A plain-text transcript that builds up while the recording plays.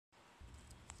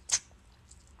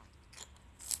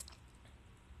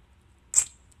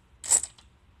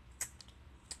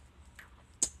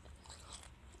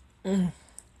Mm,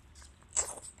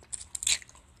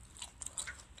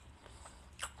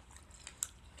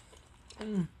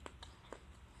 mm.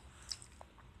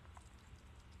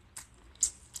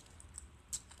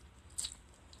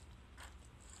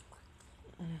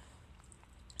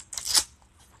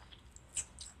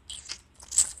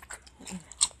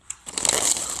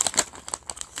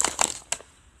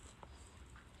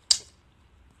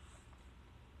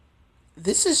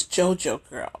 This is JoJo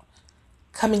Girl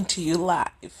coming to you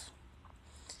live.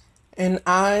 And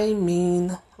I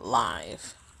mean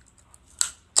live.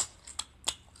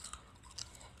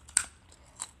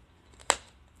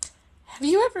 Have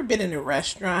you ever been in a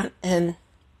restaurant and,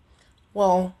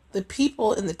 well, the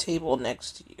people in the table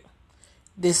next to you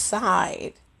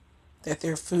decide that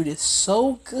their food is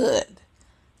so good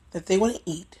that they want to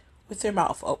eat with their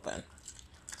mouth open?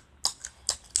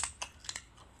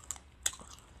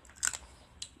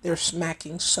 They're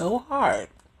smacking so hard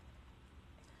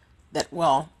that,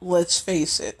 well, let's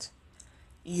face it,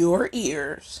 your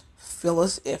ears feel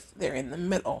as if they're in the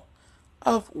middle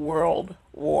of World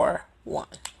War One.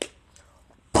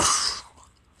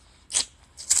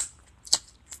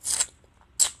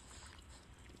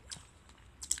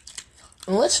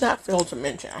 And let's not fail to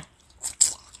mention,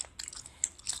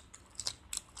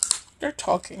 they're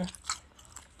talking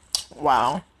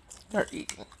while they're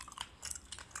eating.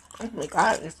 Oh my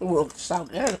god, this will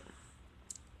sound good.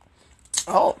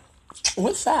 Oh,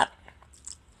 what's that?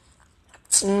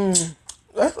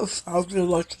 That sounds good.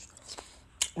 Like,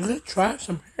 let's try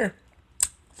some here.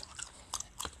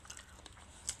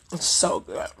 It's so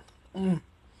good.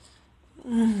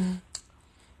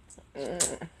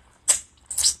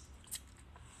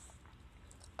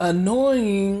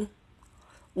 Annoying.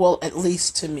 Well, at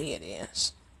least to me it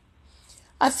is.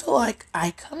 I feel like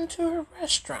I come to a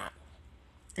restaurant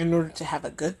in order to have a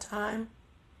good time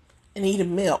and eat a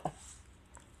meal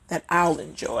that I'll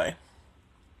enjoy.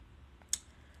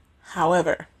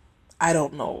 However, I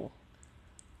don't know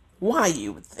why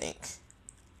you would think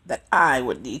that I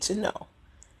would need to know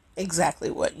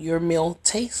exactly what your meal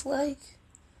tastes like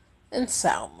and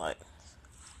sound like.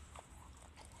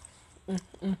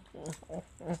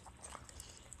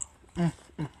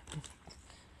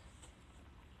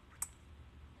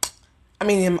 I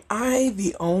mean, am I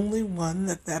the only one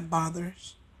that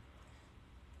bothers?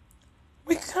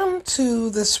 We come to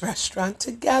this restaurant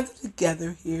to gather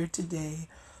together here today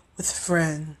with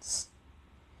friends,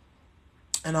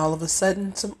 and all of a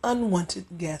sudden some unwanted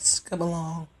guests come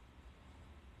along.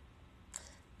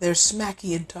 They're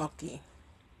smacky and talky.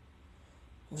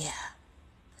 Yeah.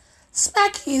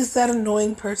 Smacky is that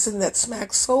annoying person that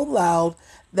smacks so loud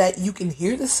that you can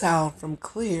hear the sound from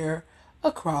clear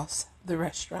across the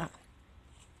restaurant.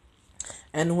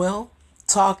 And well,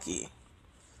 talky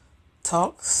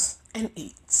talks and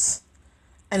eats,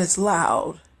 and it's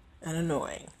loud and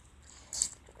annoying.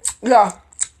 Yeah,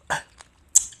 I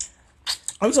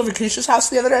was over Keisha's house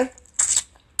the other day,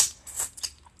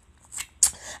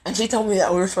 and she told me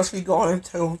that we were supposed to be going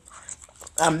to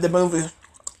the movies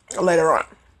later on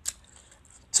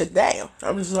today.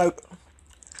 I was like,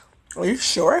 "Are you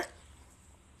sure?"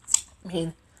 I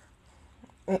mean,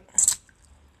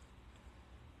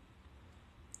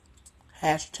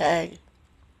 hashtag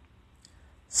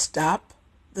stop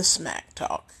the smack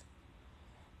talk.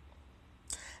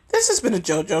 This has been a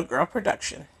JoJo Girl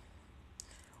production.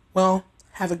 Well,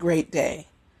 have a great day.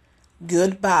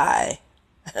 Goodbye.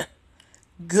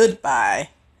 Goodbye.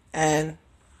 And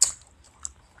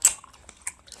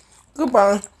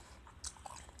goodbye.